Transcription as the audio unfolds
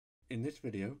In this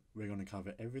video, we're going to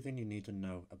cover everything you need to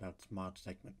know about smart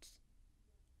segments.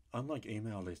 Unlike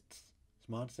email lists,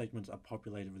 smart segments are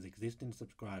populated with existing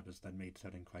subscribers that meet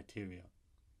certain criteria.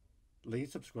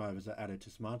 These subscribers are added to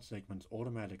smart segments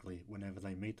automatically whenever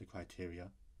they meet the criteria,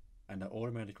 and are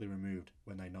automatically removed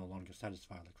when they no longer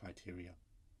satisfy the criteria.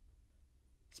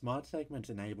 Smart segments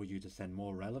enable you to send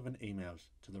more relevant emails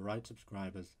to the right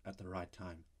subscribers at the right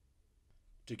time.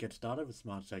 To get started with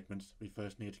smart segments, we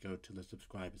first need to go to the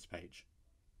subscribers page.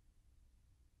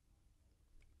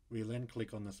 We then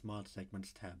click on the Smart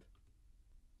Segments tab.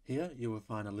 Here you will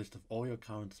find a list of all your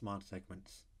current smart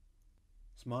segments.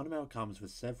 SmartrMail comes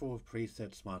with several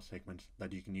preset smart segments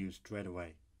that you can use straight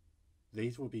away.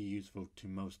 These will be useful to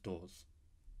most stores.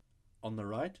 On the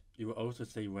right, you will also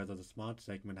see whether the smart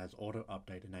segment has auto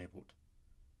update enabled.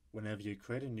 Whenever you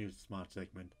create a new smart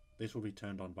segment, this will be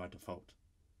turned on by default.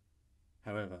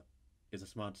 However, if the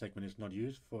smart segment is not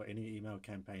used for any email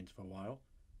campaigns for a while,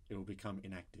 it will become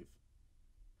inactive.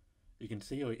 You can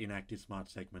see your inactive smart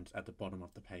segments at the bottom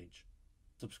of the page.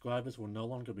 Subscribers will no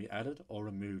longer be added or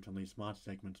removed from these smart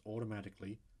segments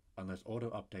automatically unless auto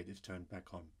update is turned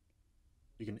back on.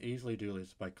 You can easily do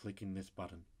this by clicking this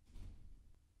button.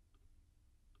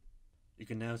 You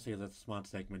can now see that the smart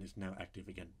segment is now active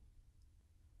again.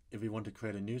 If we want to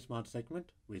create a new smart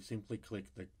segment, we simply click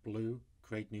the blue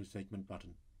Create New Segment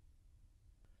button.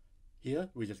 Here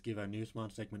we just give our new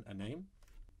smart segment a name.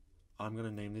 I'm going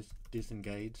to name this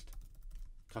Disengaged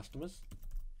Customers.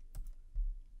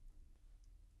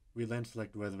 We then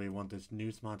select whether we want this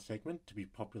new smart segment to be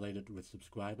populated with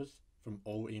subscribers from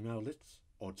all email lists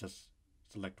or just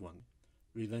select one.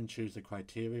 We then choose the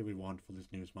criteria we want for this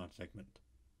new smart segment.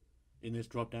 In this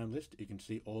drop-down list, you can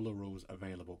see all the rules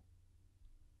available.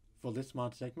 For this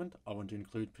smart segment, I want to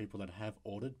include people that have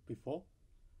ordered before.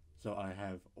 So I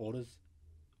have orders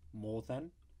more than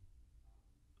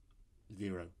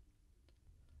 0.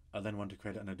 I then want to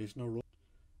create an additional rule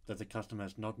that the customer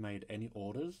has not made any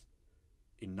orders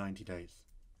in 90 days.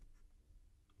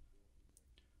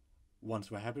 Once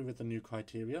we're happy with the new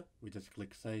criteria, we just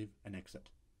click Save and Exit.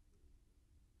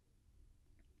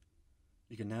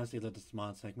 You can now see that the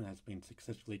smart segment has been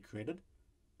successfully created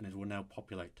and it will now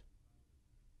populate.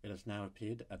 It has now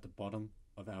appeared at the bottom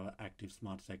of our active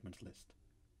smart segments list.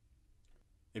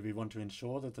 If we want to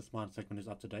ensure that the smart segment is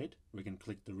up to date, we can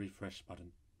click the refresh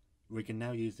button. We can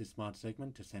now use this smart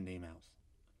segment to send emails.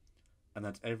 And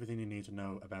that's everything you need to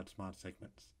know about smart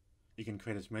segments. You can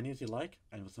create as many as you like,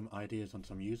 and for some ideas on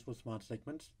some useful smart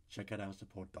segments, check out our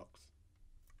support docs.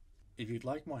 If you'd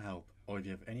like more help, or if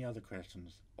you have any other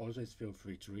questions, always feel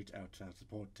free to reach out to our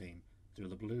support team through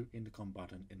the blue intercom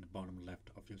button in the bottom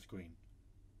left of your screen.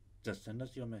 Just send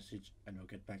us your message and we'll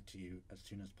get back to you as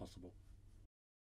soon as possible.